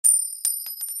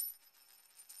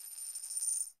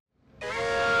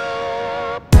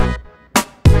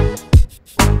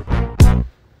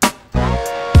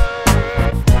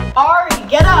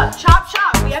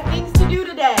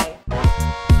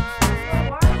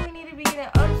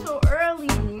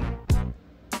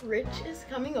Rich is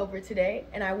coming over today,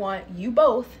 and I want you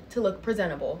both to look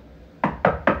presentable.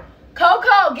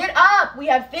 Coco, get up! We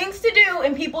have things to do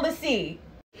and people to see.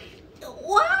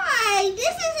 Why?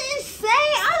 This is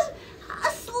insane.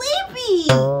 I'm sleepy.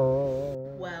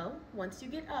 Well, once you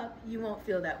get up, you won't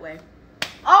feel that way.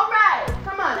 All right,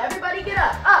 come on, everybody get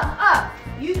up, up.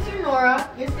 You too, Nora.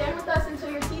 You're staying with us until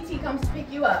your TT comes to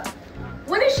pick you up.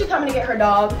 When is she coming to get her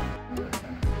dog?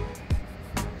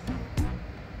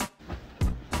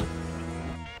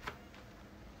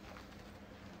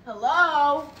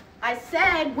 Hello? I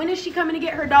said, when is she coming to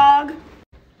get her dog?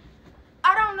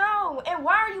 I don't know. And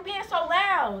why are you being so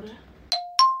loud?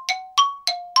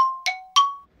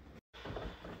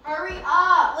 Hurry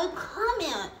up. We're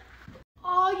coming.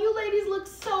 Oh, you ladies look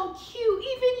so cute.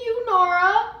 Even you,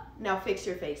 Nora. Now fix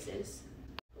your faces.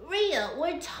 Rhea,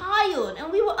 we're tired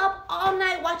and we were up all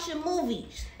night watching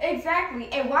movies.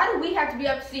 Exactly. And why do we have to be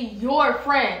up to see your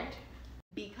friend?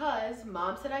 Because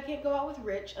Mom said I can't go out with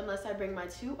Rich unless I bring my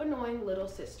two annoying little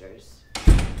sisters.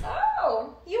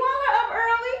 Oh, you all are up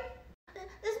early?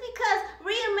 It's because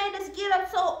Rhea made us get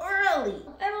up so early.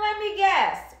 And let me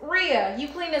guess. Rhea, you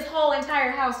cleaned this whole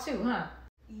entire house too, huh?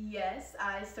 Yes,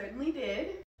 I certainly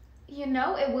did. You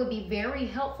know, it would be very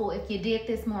helpful if you did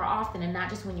this more often and not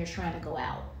just when you're trying to go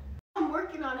out. I'm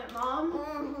working on it, Mom.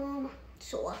 Mm-hmm.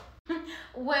 Sure.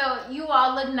 Well, you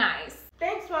all look nice.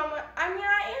 Thanks, Mama. I mean,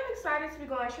 I am excited to be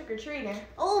going trick-or-treating.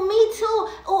 Oh, me too.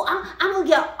 Oh, I'm gonna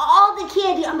get all the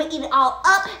candy. I'm gonna eat it all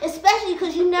up, especially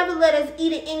because you never let us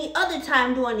eat it any other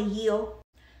time during the year.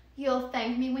 You'll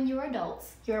thank me when you're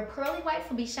adults. Your pearly whites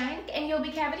will be shining and you'll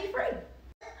be cavity-free.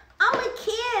 I'm a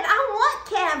kid. I want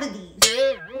cavities.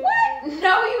 What?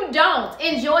 No, you don't.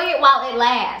 Enjoy it while it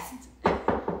lasts.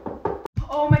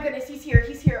 Oh my goodness, he's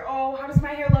here. Oh, how does my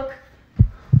hair look?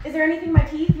 Is there anything in my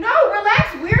teeth? No,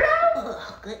 relax, weirdo.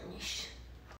 Oh, goodness.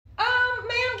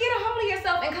 Ma'am, get a hold of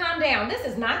yourself and calm down. This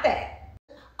is not that.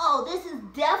 Oh, this is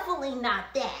definitely not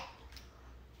that.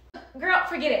 Girl,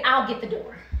 forget it. I'll get the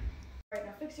door. All right,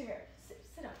 now fix your hair.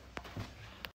 Sit up.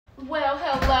 Well,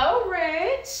 hello,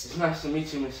 Rich. It's nice to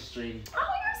meet you, Mrs. Streety.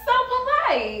 Oh, you're so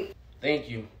polite. Thank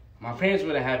you. My parents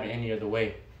wouldn't have it any other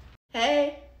way.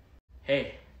 Hey,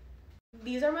 Hey,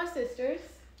 these are my sisters.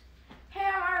 Hey,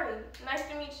 I'm Arlie. Nice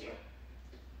to meet you.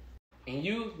 and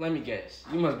you, let me guess,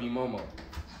 you must be Momo.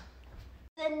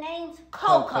 The name's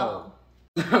Coco.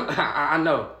 I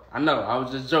know, I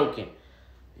was just joking.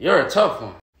 You're a tough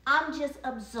one. I'm just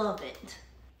observant.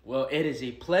 Well, it is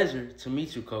a pleasure to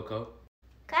meet you, Coco.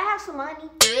 Can I have some money?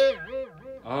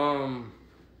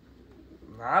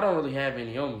 I don't really have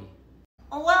any on me.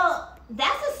 Well,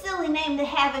 that's a silly name to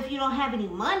have if you don't have any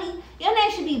money. Your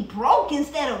name should be Broke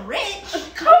instead of Rich.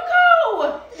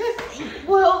 Coco!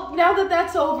 Well, now that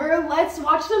that's over, let's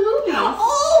watch the movies.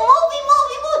 Oh, movie.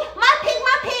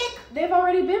 My pick. They've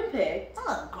already been picked.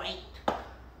 Oh, great. And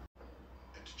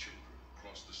children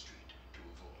cross the street to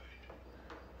avoid.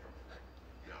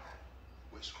 Now,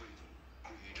 Wes Craven,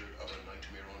 creator of A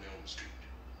Nightmare on Elm Street,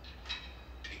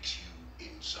 takes you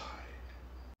inside.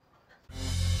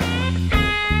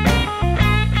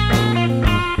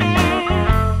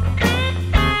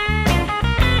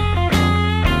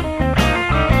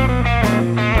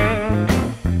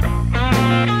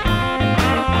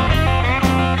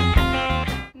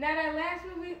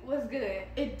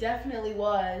 It definitely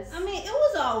was. I mean, it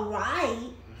was all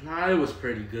right. Nah, it was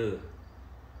pretty good.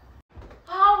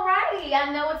 Alrighty, I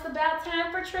know it's about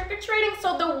time for trick-or-treating,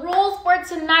 so the rules for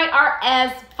tonight are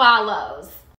as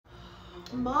follows.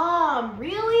 Mom,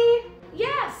 really?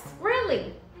 Yes,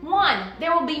 really. 1,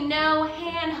 there will be no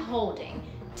hand-holding.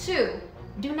 2,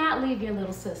 do not leave your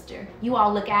little sister. You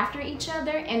all look after each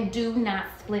other and do not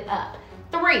split up.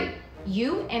 3,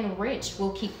 you and Rich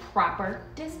will keep proper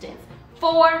distance.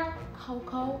 4,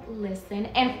 Coco, listen.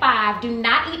 And 5, do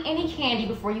not eat any candy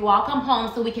before you all come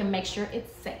home so we can make sure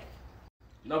it's safe.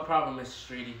 No problem, Mrs.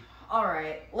 Streety. All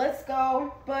right, let's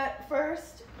go. But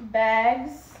first,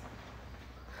 bags.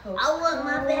 I want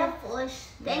my bag first.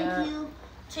 Thank Yeah. you.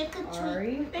 Trick or treat.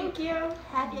 Sorry. Thank you.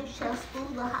 Have yourself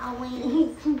full of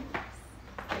Halloween.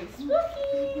 Stay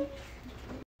spooky.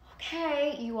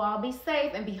 Okay, you all be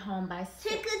safe and be home by 6.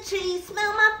 Trick or treat,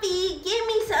 smell my feet, give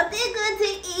me something good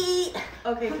to eat.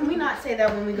 Okay, can we not say that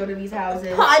when we go to these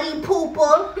houses? Party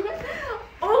pooper.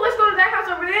 Oh, let's go to that house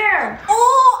over there.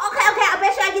 Oh, okay, I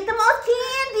bet you I get the most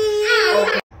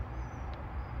candy.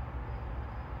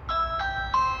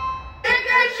 Trick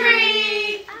or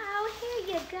treat. Oh, here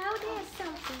you go. There's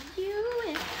some for you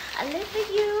and a little for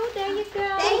you. There you go.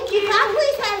 Thank you. Can I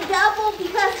please have double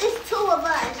because it's 2 of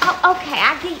us. Oh, okay,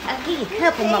 I'll give you a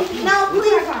couple more. No,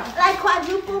 please, like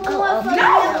quadruple more for me.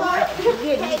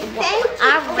 Okay, thank you.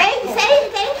 All right.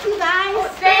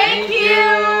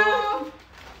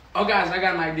 Oh, guys, I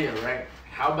got an idea, right?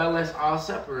 How about let's all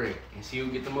separate and see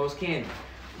who get the most candy?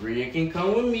 Rhea can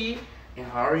come with me, and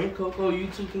Hari and Coco, you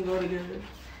two can go together.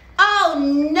 Oh,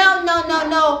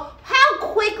 no. How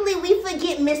quickly we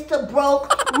forget Mr.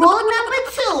 Broke. Rule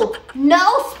number 2,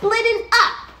 no splitting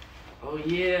up. Oh,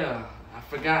 yeah, I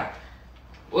forgot.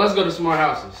 Well, let's go to Smart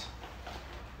Houses.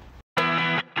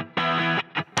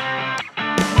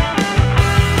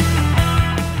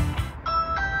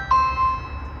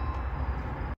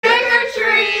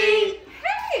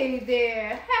 Hey there,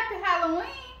 happy Halloween.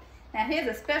 Now here's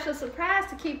a special surprise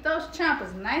to keep those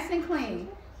chompers nice and clean.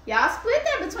 Y'all split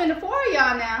that between the 4 of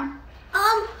y'all now.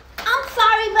 I'm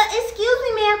sorry, but excuse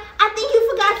me, ma'am. I think you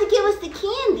forgot to give us the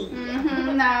candy.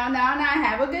 No,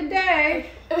 have a good day.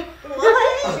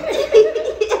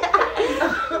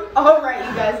 All right,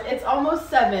 you guys, it's almost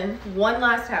 7. One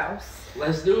last house.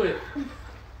 Let's do it.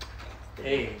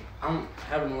 Hey, I'm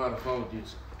having a lot of fun with you.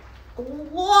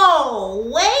 Whoa,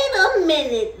 wait a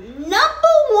minute.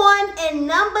 Number 1 and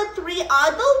number 3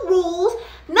 are the rules.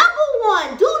 Number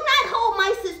 1, do not hold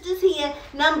my sister's hand.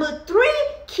 Number 3,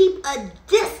 keep a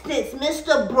distance,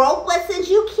 Mr. Broke. But since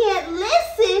you can't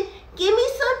listen, give me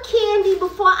some candy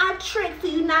before I trick so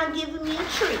you're not giving me a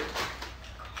treat.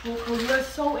 Coco, you're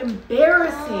so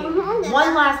embarrassing.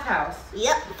 One last house.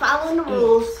 Yep, following the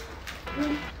rules.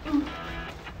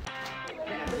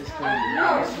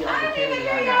 I didn't even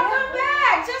hear y'all come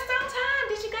back. Just on time.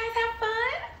 Did you guys have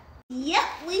fun? Yep,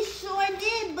 we sure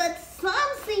did, but some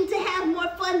seem to have more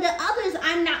fun than others.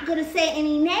 I'm not gonna say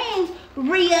any names.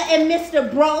 Rhea and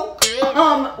Mr. Broke.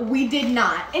 We did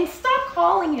not. And stop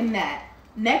calling him that.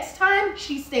 Next time,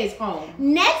 she stays home.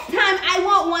 Next time, I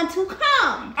want one to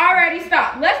come. Alrighty,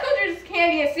 stop. Let's go through this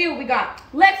candy and see what we got.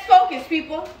 Let's focus,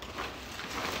 people.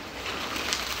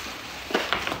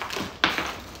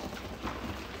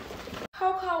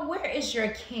 Coco, where is your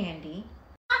candy?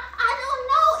 I don't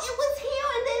know. It was here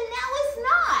and then now it's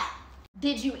not.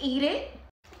 Did you eat it?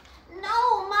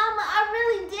 No, Mama, I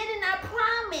really didn't. I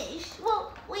promise.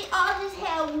 Well, we all just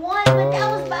had one, but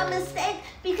that was by mistake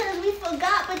because we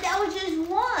forgot, but that was just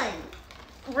one.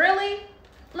 Really?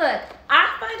 Look,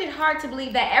 I find it hard to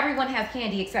believe that everyone has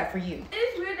candy except for you.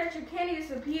 It's weird that your candy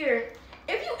disappeared.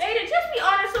 If you ate it, just be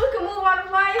honest so we can move on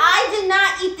in life. I did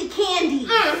not eat the candy.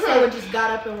 So it just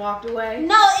got up and walked away?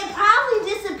 No, it probably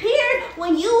disappeared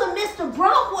when you and Mr.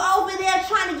 Broke were over there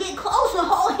trying to get close and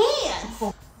hold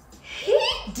hands. He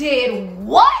did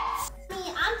what? I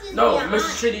mean, I'm just No, being Mrs.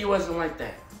 honest. Treaty wasn't like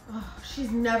that. Oh, she's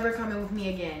never coming with me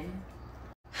again.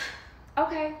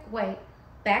 Okay, wait.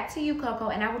 Back to you, Coco,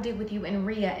 and I will deal with you and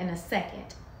Rhea in a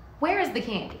second. Where is the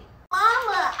candy?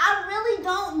 Mama, I really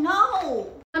don't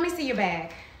know. Let me see your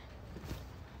bag.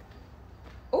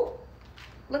 Oh,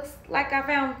 looks like I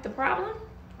found the problem.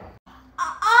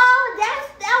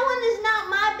 That one is not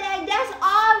my bag. That's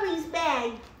Ari's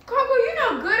bag. Coco, you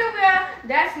know good and well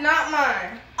that's not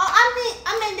mine. Oh, I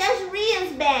mean that's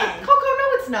Rhea's bag. Coco,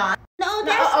 no, it's not. No,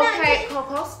 that's not. Okay,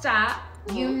 Coco, stop.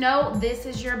 You know this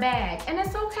is your bag, and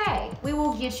it's okay. We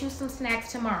will get you some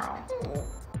snacks tomorrow.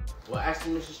 Well,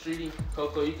 actually, Mrs. Treaty,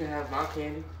 Coco, you can have my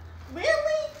candy.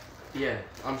 Really? Yeah,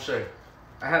 I'm sure.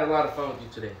 I had a lot of fun with you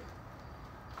today.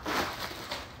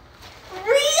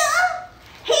 Rhea?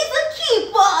 He's a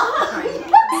keeper.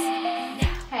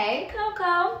 Hey,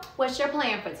 Coco, what's your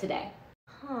plan for today?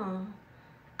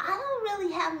 I don't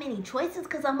really have many choices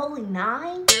because I'm only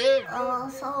 9.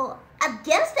 So I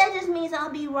guess that just means I'll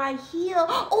be right here.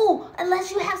 Oh,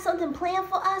 unless you have something planned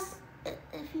for us.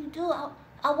 If you do,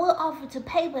 I will offer to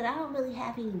pay, but I don't really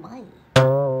have any money.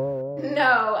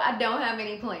 No, I don't have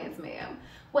any plans, ma'am.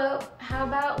 Well, how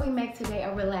about we make today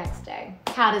a relaxed day?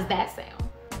 How does that sound?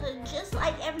 Just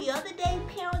like every other day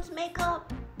parents make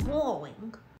up,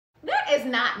 boring. That is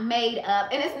not made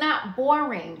up, and it's not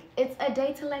boring. It's a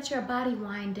day to let your body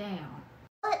wind down.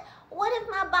 But what if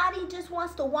my body just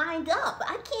wants to wind up?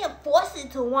 I can't force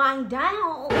it to wind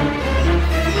down.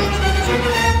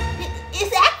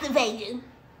 It's activating.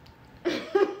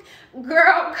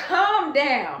 Girl, calm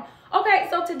down. Okay,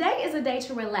 so today is a day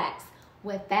to relax.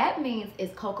 What that means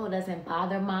is Coco doesn't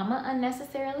bother Mama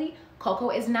unnecessarily. Coco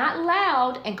is not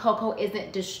loud, and Coco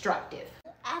isn't destructive.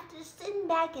 After sitting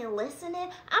back and listening,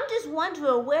 I'm just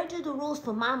wondering, where do the rules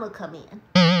for Mama come in?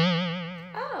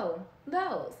 Oh,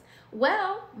 those.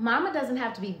 Well, Mama doesn't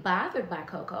have to be bothered by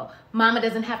Coco. Mama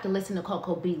doesn't have to listen to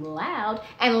Coco be loud.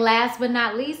 And last but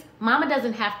not least, Mama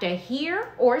doesn't have to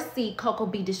hear or see Coco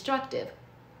be destructive.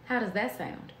 How does that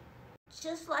sound?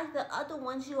 Just like the other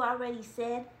ones you already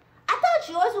said. I thought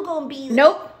yours were going to be...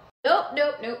 Nope.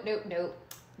 Nope.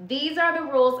 These are the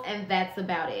rules, and that's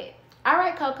about it. All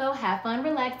right, Coco, have fun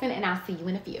relaxing, and I'll see you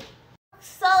in a few.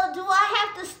 So do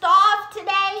I have to starve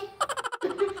today?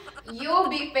 You'll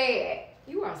be fed.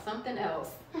 You are something else.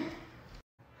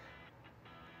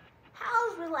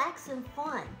 How's relaxing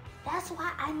fun? That's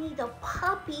why I need a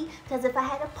puppy, because if I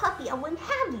had a puppy, I wouldn't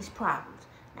have these problems.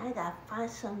 Now I gotta find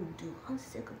something to do. I'm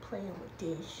sick of playing with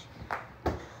this.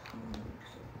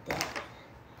 That.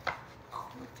 Oh,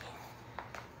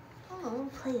 that. I'm gonna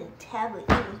play the tablet.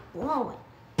 It is blowing.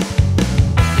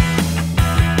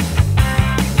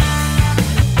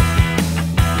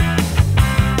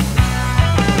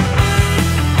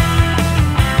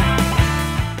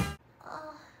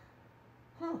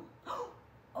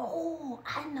 Oh,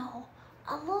 I know.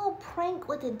 A little prank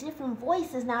with a different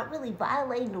voice is not really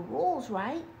violating the rules,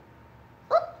 right?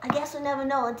 Oh, I guess we'll never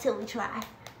know until we try.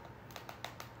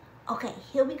 Okay,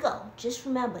 here we go. Just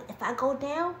remember, if I go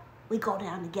down, we go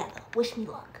down together. Wish me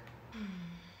luck.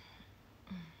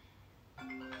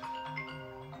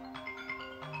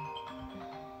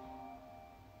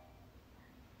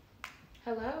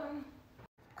 Hello?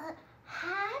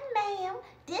 Hi, ma'am.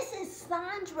 This is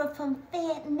Sandra from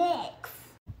FedNext.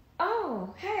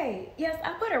 Oh, hey. Yes,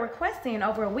 I put a request in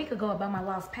over a week ago about my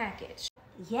lost package.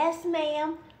 Yes,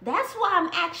 ma'am. That's why I'm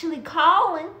actually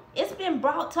calling. It's been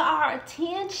brought to our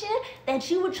attention that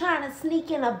you were trying to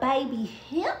sneak in a baby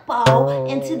hippo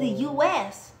into the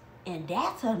U.S., and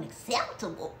that's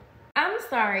unacceptable. I'm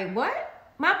sorry,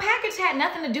 what? My package had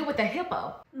nothing to do with the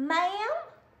hippo. Ma'am,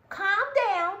 calm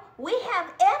down. We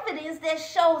have evidence that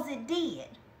shows it did.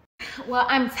 Well,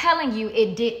 I'm telling you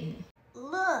it didn't.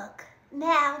 Look,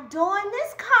 now during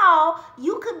this call,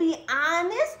 you could be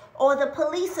honest or the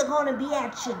police are going to be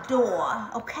at your door,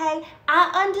 okay?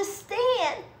 I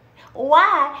understand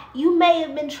why you may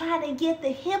have been trying to get the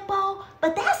hippo,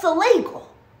 but that's illegal.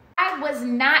 I was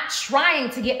not trying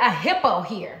to get a hippo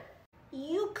here.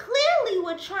 You clearly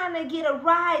were trying to get a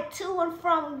ride to and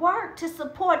from work to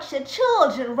support your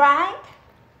children, right?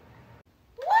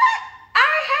 What?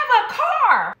 I have a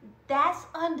car. That's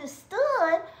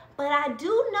understood, but I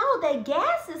do know that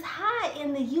gas is high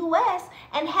in the U.S.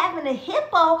 and having a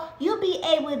hippo, you'll be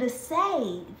able to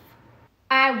save.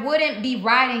 I wouldn't be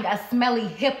riding a smelly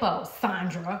hippo,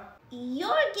 Sandra.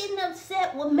 You're getting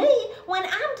upset with me when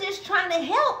I'm just trying to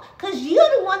help because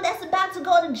you're the one that's about to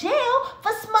go to jail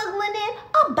for smuggling in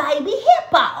a baby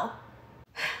hippo.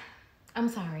 I'm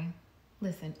sorry.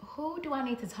 Listen, who do I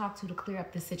need to talk to clear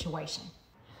up this situation?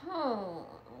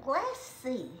 Let's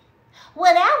see.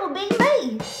 Well, that would be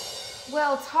me.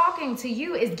 Well, talking to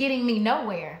you is getting me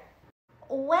nowhere.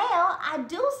 Well, I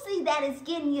do see that it's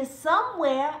getting you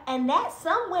somewhere, and that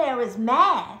somewhere is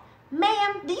mad.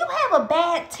 Ma'am, do you have a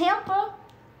bad temper?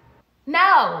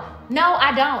 No,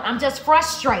 I don't. I'm just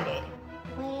frustrated.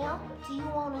 Well, do you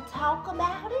want to talk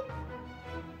about it?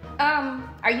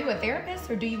 Are you a therapist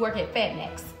or do you work at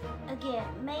FedNext? Again,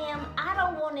 ma'am, I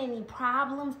don't want any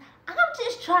problems. I'm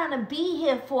just trying to be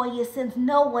here for you since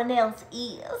no one else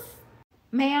is.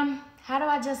 Ma'am, how do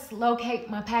I just locate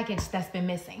my package that's been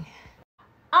missing?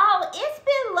 Oh, it's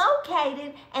been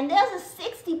located and there's a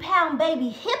 60-pound baby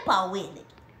hippo in it.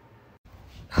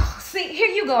 See, here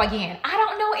you go again. I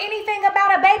don't know anything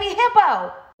about a baby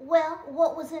hippo. Well,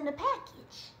 what was in the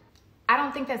package? I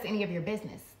don't think that's any of your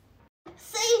business.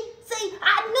 See,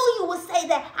 I knew you would say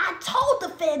that. I told the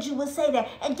feds you would say that.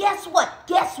 And guess what?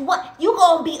 You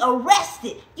gonna be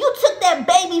arrested. You took that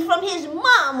baby from his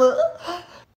mama.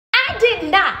 I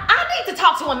did not. I need to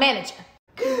talk to a manager.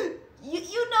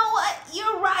 You know what?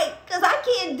 You're right, because I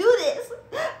can't do this.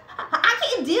 I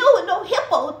can't deal with no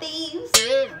hippo thieves.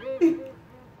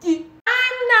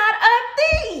 I'm not a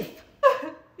thief.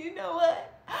 You know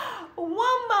what?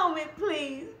 One moment,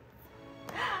 please.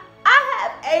 I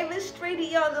have Ava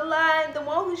Streety on the line, the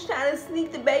one who's trying to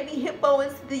sneak the baby hippo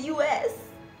into the U.S.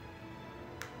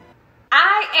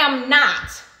 I am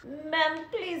not. Ma'am,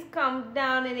 please come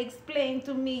down and explain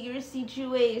to me your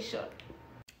situation.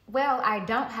 Well, I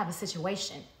don't have a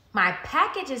situation. My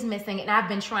package is missing and I've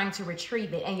been trying to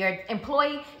retrieve it, and your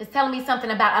employee is telling me something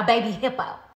about a baby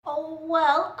hippo. Oh,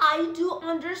 well, I do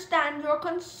understand your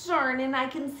concern and I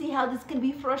can see how this can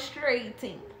be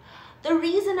frustrating. The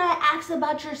reason I asked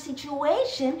about your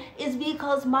situation is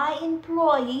because my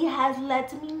employee has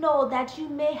let me know that you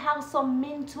may have some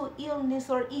mental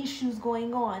illness or issues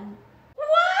going on.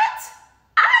 What?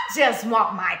 I just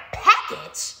want my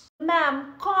package.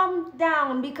 Ma'am, calm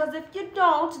down, because if you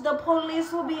don't, the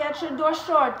police will be at your door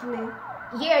shortly.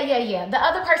 Yeah. The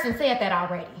other person said that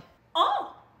already.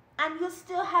 Oh, and you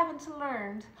still haven't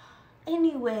learned.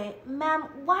 Anyway, ma'am,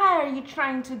 why are you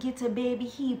trying to get a baby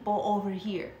hippo over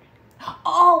here?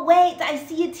 Oh, wait, I I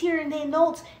see it here in the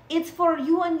notes. It's for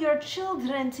you and your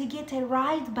children to get a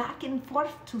ride back and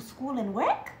forth to school and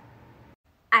work.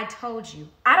 I told you,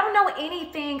 I don't know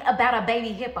anything about a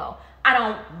baby hippo. I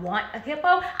don't want a hippo.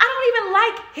 I don't even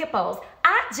like hippos.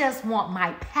 I just want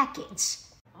my package.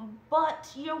 But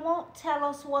you won't tell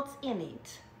us what's in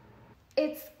it.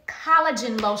 It's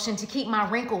collagen lotion to keep my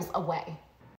wrinkles away.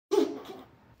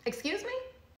 Excuse me?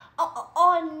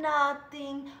 Oh,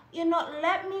 nothing. You know,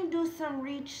 let me do some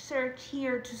research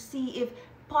here to see if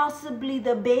possibly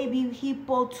the baby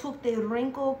hippo took the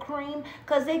wrinkle cream,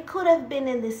 because they could have been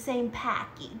in the same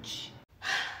package.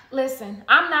 Listen,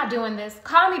 I'm not doing this.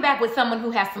 Call me back with someone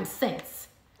who has some sense.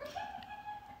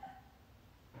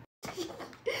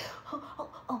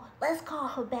 Let's call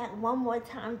her back one more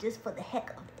time just for the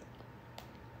heck of it.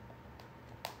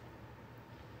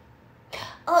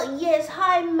 Oh, yes.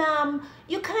 Hi, ma'am.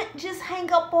 You can't just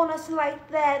hang up on us like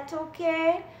that,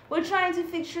 okay? We're trying to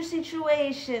fix your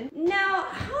situation. Now,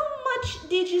 how much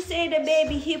did you say the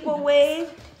baby hippo weighed?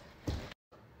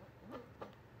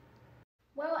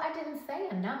 Well, I didn't say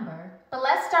a number, but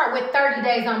let's start with 30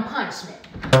 days on punishment.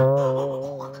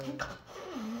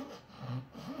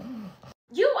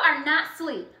 You are not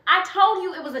asleep. I told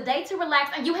you it was a day to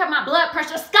relax and you have my blood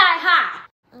pressure sky high.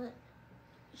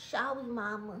 Shall we,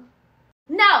 mama?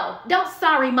 No, don't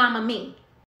sorry mama me.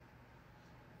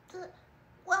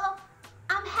 Well,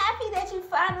 I'm happy that you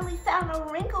finally found a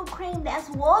wrinkle cream that's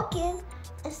working,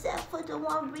 except for the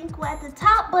one wrinkle at the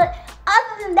top. But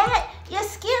other than that, your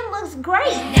skin looks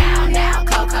great. Now,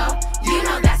 Coco, you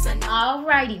know that's enough.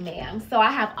 Alrighty, ma'am. So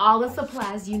I have all the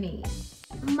supplies you need.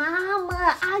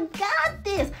 Mama, I got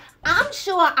this. I'm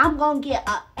sure I'm gonna get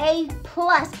a A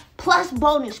plus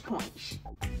bonus points.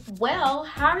 Well,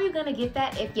 how are you gonna get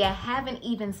that if you haven't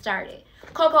even started?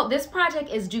 Coco, this project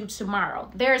is due tomorrow.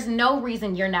 There's no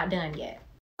reason you're not done yet.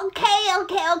 Okay.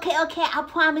 I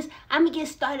promise I'm gonna get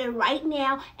started right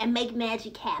now and make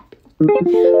magic happen.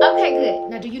 Okay, good.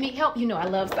 Now, do you need help? You know I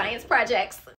love science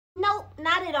projects. No,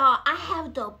 not at all. I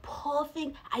have the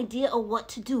perfect idea of what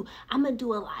to do. I'm gonna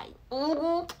do it like,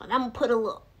 and I'm gonna put a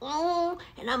little,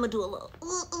 and I'm gonna do a little,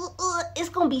 It's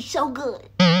gonna be so good.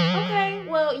 Okay,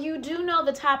 well, you do know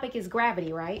the topic is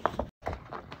gravity, right?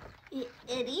 It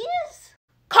is?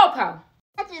 Coco!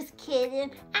 I'm just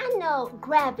kidding. I know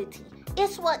gravity.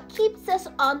 It's what keeps us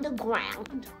on the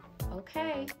ground.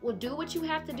 Okay, well, do what you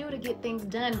have to do to get things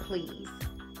done, please.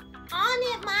 On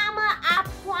it, Mama. I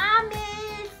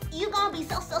promise. You're gonna be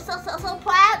so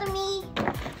proud of me.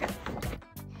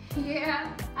 Yeah,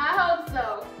 I hope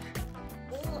so.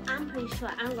 Ooh, I'm pretty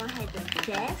sure I'm gonna have the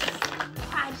best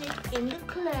project in the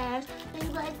class. They be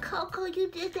like, Coco, you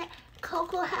did that.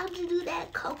 Coco, how'd you do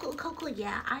that? Coco,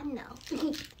 yeah, I know.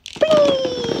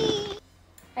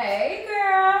 Hey,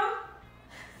 girl.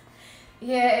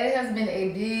 Yeah, it has been a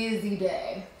busy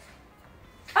day.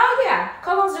 Oh, yeah,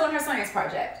 Coco's doing her science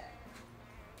project.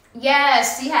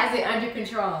 Yes, she has it under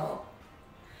control.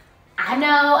 I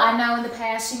know in the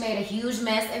past she made a huge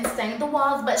mess and stained the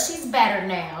walls, but she's better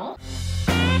now.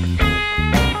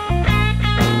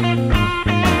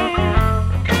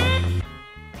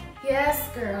 Yes,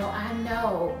 girl, I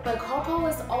know. But Coco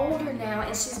is older now and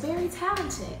she's very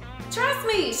talented. Trust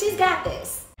me, she's got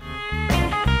this.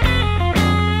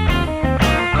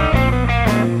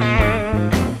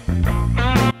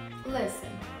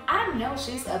 Listen, I know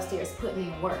she's upstairs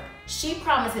putting in work. She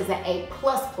promises an A++.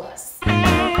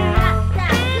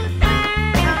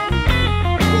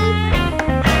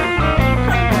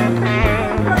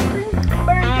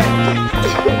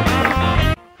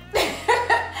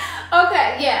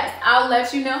 Okay, yes, I'll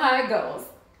let you know how it goes.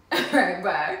 All right,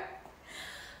 bye.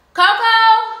 Coco,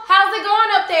 how's it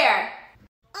going up there?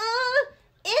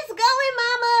 It's going,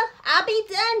 Mama. I'll be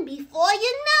done before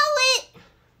you know it.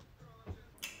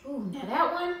 Ooh, now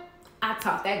that one, I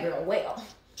taught that girl well.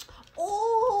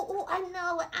 Oh, I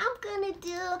know what I'm gonna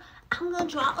do. I'm gonna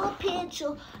draw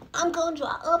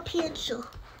a picture.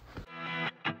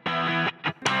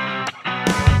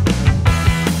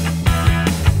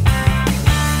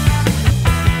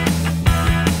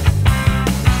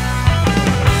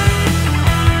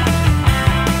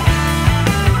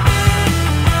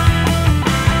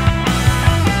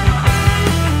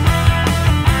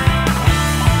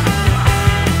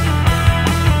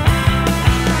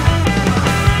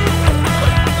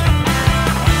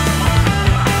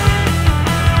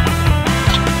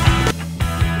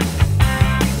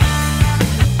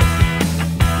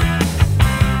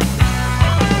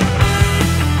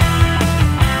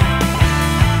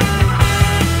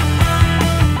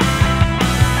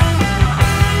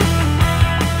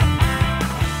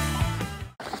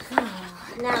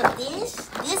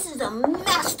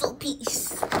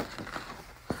 piece. I'm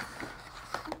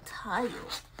tired.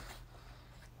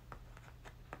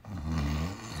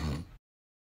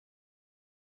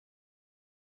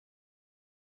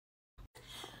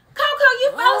 Coco, you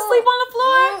fell asleep on the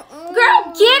floor? Girl,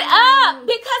 get up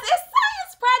because it's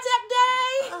Science Project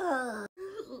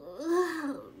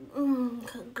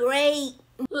Day. Great.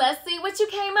 Let's see what you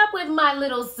came up with, my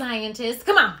little scientist.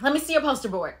 Come on, let me see your poster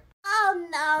board. Oh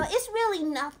no, it's really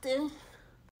nothing.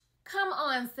 Come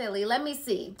on, silly, let me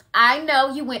see. I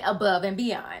know you went above and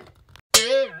beyond.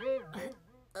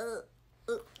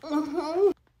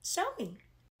 Show me.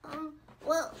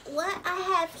 Well, what I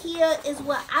have here is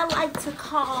what I like to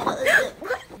call...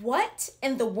 What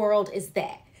in the world is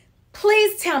that?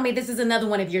 Please tell me this is another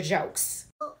one of your jokes.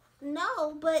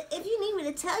 No, but if you need me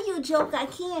to tell you a joke, I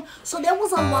can. So there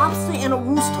was a lobster and a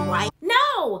rooster, right?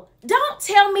 No, don't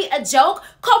tell me a joke.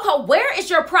 Coco, where is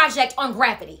your project on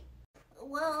gravity?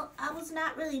 Well, I was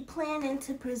not really planning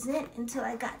to present until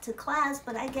I got to class,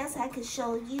 but I guess I could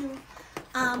show you.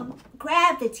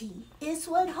 Gravity is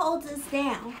what holds us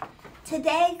down.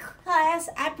 Today, class,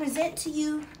 I present to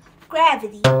you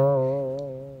gravity.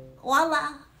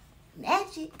 Voila,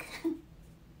 magic.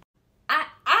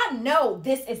 I know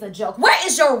this is a joke. Where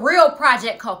is your real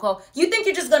project, Coco? You think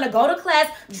you're just gonna go to class,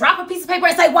 drop a piece of paper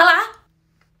and say, voila?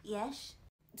 Yes.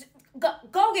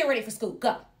 Go get ready for school,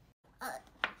 go.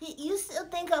 You still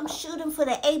think I'm shooting for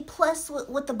the A+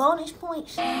 with the bonus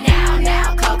points?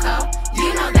 Now, Coco,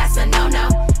 you know that's a no-no.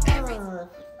 I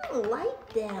don't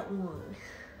like that one.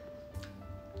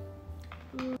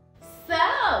 So,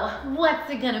 what's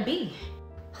it gonna be?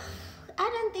 I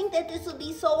didn't think that this would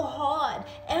be so hard.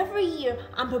 Every year,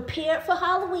 I'm prepared for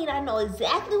Halloween. I know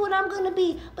exactly what I'm gonna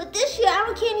be. But this year,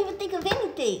 I can't even think of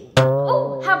anything.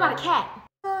 Oh, how about a cat?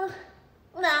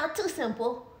 Nah, too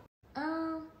simple.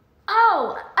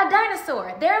 Oh, a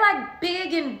dinosaur. They're like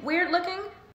big and weird looking.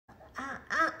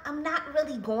 I'm not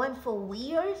really going for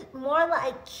weird. More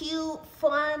like cute,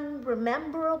 fun,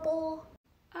 rememberable.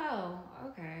 Oh,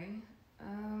 okay.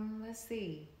 Let's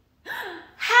see.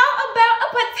 How about a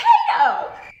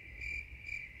potato?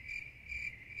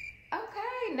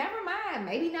 Okay, never mind.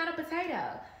 Maybe not a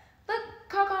potato. Look,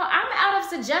 Coco, I'm out of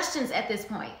suggestions at this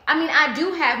point. I mean, I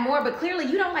do have more, but clearly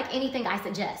you don't like anything I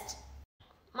suggest.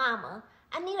 Mama,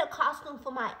 I need a costume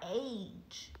for my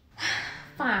age.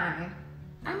 Fine.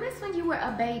 I miss when you were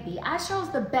a baby. I chose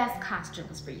the best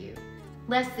costumes for you.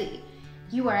 Let's see.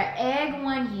 You were an egg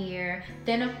one year,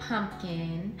 then a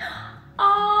pumpkin.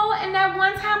 Oh, and that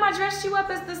one time I dressed you up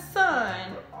as the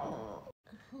sun.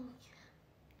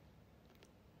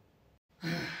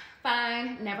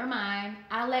 Fine, never mind.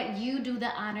 I'll let you do the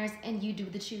honors and you do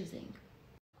the choosing.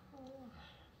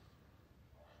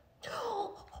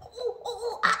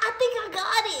 I think I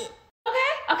got it.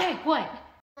 Okay, what?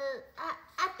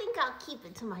 I think I'll keep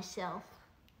it to myself.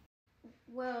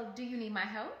 Well, do you need my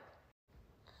help?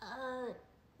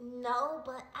 No,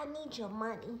 but I need your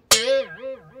money.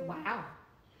 Wow.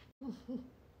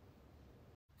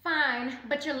 Fine,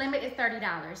 but your limit is $30.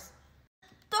 $30?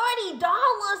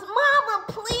 Mama,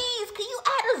 please. Can you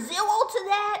add a zero to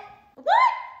that?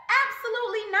 What?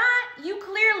 Absolutely not. You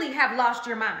clearly have lost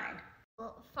your mind.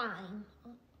 Well, fine.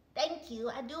 Thank you.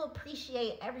 I do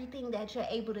appreciate everything that you're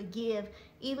able to give,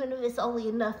 even if it's only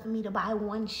enough for me to buy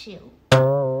one shoe.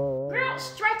 Girl,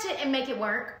 stretch it and make it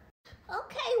work.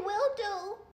 Okay, will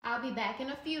do. I'll be back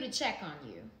in a few to check on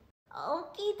you.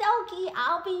 Okie dokie.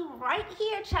 I'll be right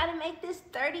here trying to make this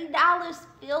 $30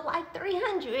 feel like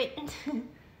 $300.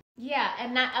 Yeah,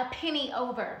 and not a penny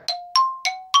over.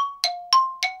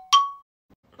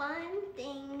 Fun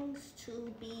things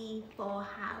to be for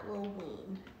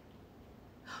Halloween.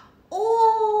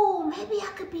 Oh, maybe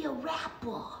I could be a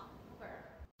rapper.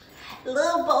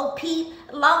 Lil Bo Peep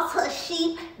lost her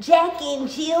sheep. Jack and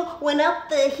Jill went up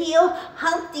the hill.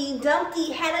 Humpty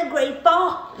Dumpty had a great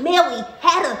fall. Mary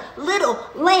had a little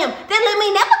lamb. That lamb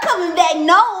ain't never coming back,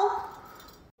 no.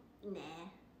 Nah.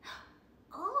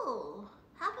 Oh,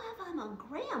 how about if I'm a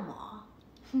grandma?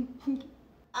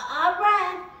 All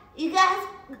right, you guys,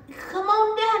 come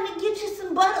on down and get you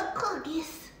some butter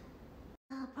cookies.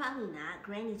 Probably not.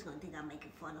 Granny's gonna think I'm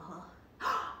making fun of her.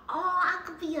 Oh, I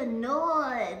could be a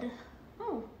nerd.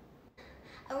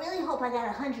 I really hope I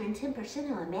got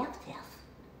 110% on a math test.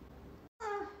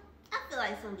 I feel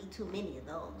like it's gonna be too many of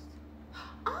those.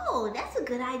 Oh, that's a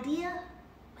good idea.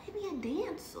 Maybe a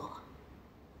dancer.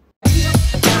 I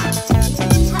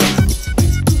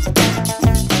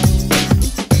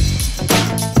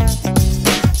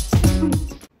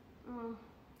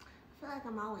feel like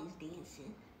I'm always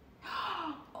dancing.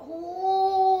 Oh,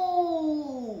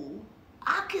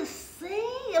 I can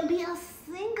sing and be a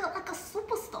singer like a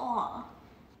superstar. more.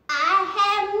 I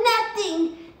have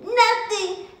nothing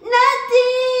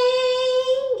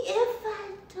if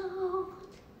I don't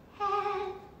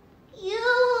have you.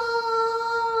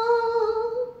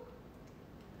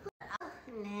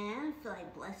 Nah, I feel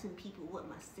like blessing people with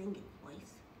my singing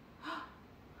voice.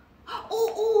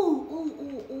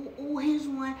 Ooh, here's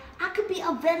one. I could be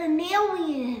a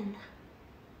veterinarian.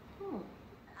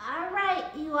 All right,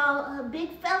 you all, big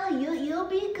fella, you'll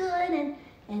be good,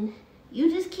 and you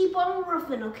just keep on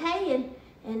roofing, okay?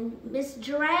 And Miss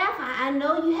Giraffe, I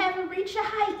know you haven't reached your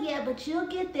height yet, but you'll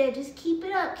get there. Just keep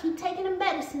it up. Keep taking the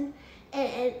medicine.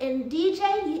 And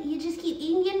DJ, you just keep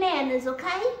eating your nanas,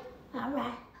 okay? All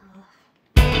right.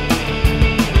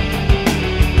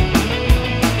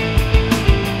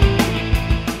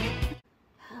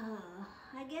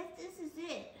 I guess this is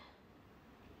it.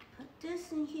 Put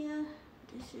this in here.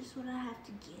 This is what I have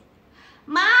to get.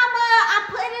 Mama, I'm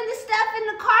putting the stuff in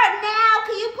the cart now.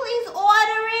 Can you please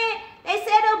order it? They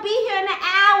said it'll be here in an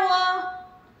hour.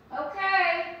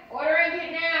 Okay, ordering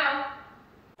it now.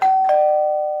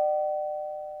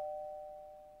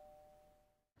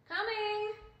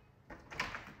 Coming.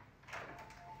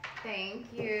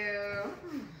 Thank you.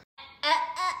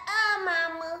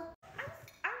 Mama.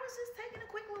 I was just taking a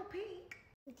quick little peek.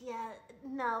 Yeah,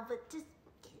 no, but just,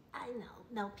 I know,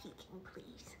 no peeking,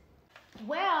 please.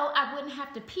 Well, I wouldn't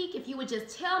have to peek if you would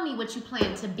just tell me what you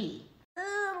plan to be.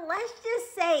 Let's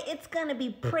just say it's gonna be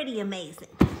pretty amazing.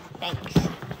 Thanks.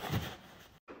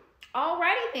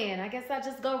 Alrighty then, I guess I'll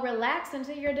just go relax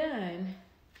until you're done.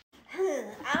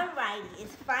 Alrighty,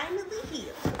 it's finally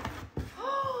here.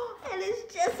 And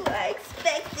it's just what I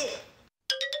expected.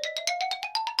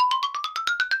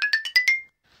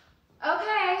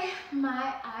 Okay,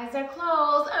 my eyes are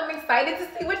closed. I'm excited to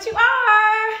see what you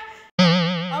are.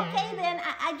 Okay then,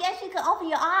 I guess you can open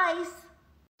your eyes.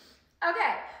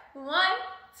 Okay, 1,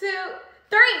 2,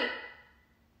 3.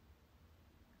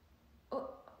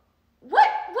 What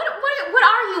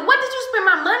are you? What did you spend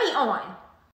my money on?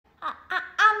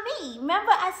 I'm me.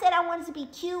 Remember I said I wanted to be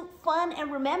cute, fun,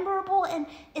 and rememberable, and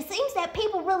it seems that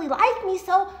people really like me,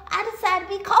 so I decided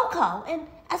to be Coco, and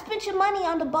I spent your money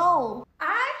on the bowl.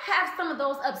 I have some of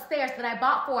those upstairs that I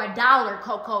bought for $1,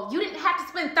 Coco. You didn't have to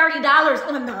spend $30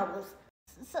 on those.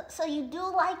 So you do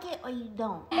like it or you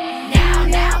don't?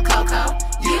 Now, Coco,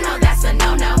 you know that's a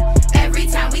no-no. Every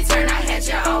time